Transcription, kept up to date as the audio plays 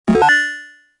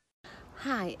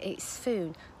Hi, it's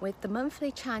Foon with the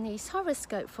monthly Chinese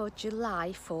horoscope for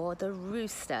July for the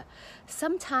rooster.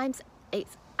 Sometimes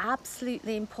it's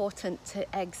absolutely important to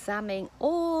examine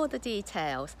all the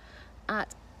details.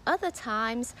 At other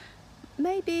times,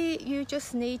 maybe you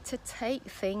just need to take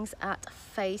things at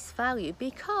face value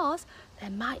because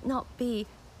there might not be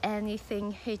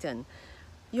anything hidden.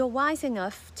 You're wise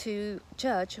enough to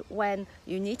judge when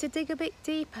you need to dig a bit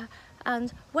deeper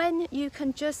and when you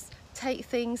can just take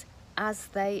things as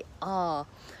they are.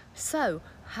 So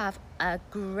have a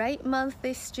great month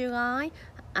this July,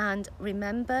 and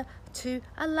remember to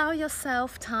allow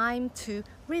yourself time to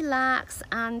relax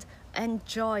and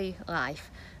enjoy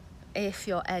life. If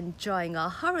you're enjoying our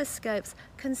horoscopes,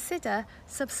 consider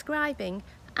subscribing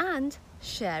and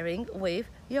sharing with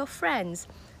your friends.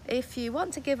 If you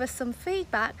want to give us some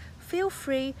feedback, feel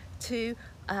free to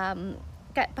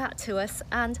get back to us,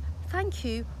 and thank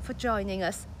you for joining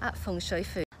us at Feng Shui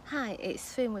Food. Hi,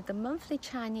 it's Foon with the monthly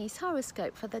Chinese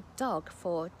horoscope for the dog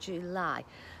for July.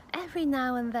 Every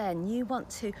now and then you want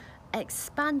to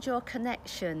expand your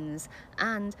connections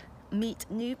and meet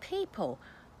new people.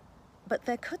 But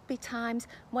there could be times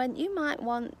when you might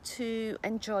want to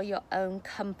enjoy your own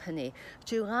company.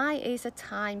 July is a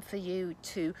time for you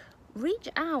to reach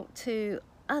out to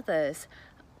others.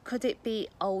 Could it be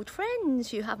old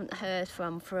friends you haven't heard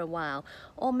from for a while?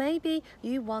 Or maybe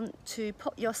you want to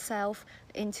put yourself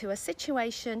into a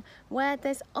situation where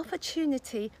there's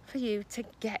opportunity for you to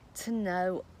get to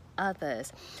know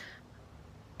others.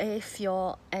 If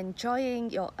you're enjoying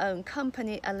your own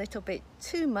company a little bit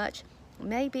too much,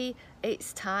 maybe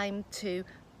it's time for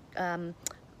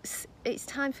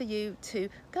you to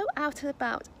go out and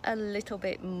about a little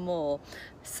bit more.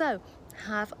 So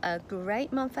have a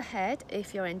great month ahead.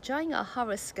 If you're enjoying our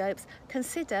horoscopes,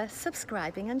 consider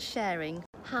subscribing and sharing.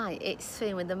 Hi, it's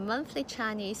Foon with the monthly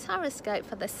Chinese horoscope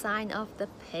for the sign of the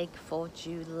pig for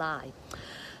July.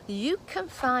 You can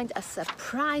find a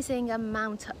surprising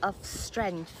amount of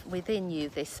strength within you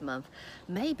this month.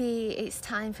 Maybe it's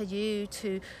time for you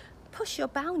to push your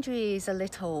boundaries a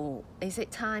little. Is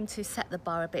it time to set the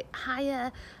bar a bit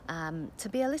higher, to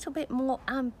be a little bit more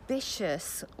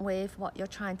ambitious with what you're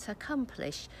trying to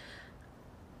accomplish?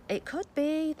 It could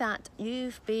be that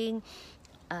you've been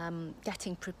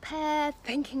getting prepared,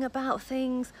 thinking about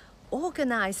things,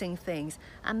 organizing things,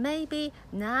 and maybe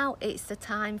now it's the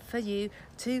time for you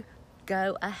to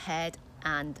go ahead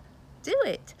and do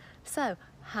it. So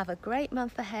have a great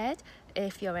month ahead.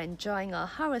 If you're enjoying our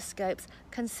horoscopes,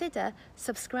 consider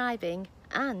subscribing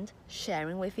and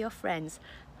sharing with your friends.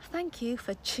 Thank you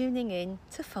for tuning in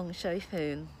to Feng Shui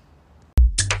Foon.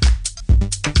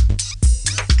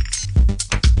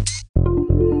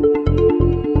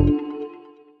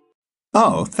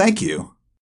 Oh, thank you.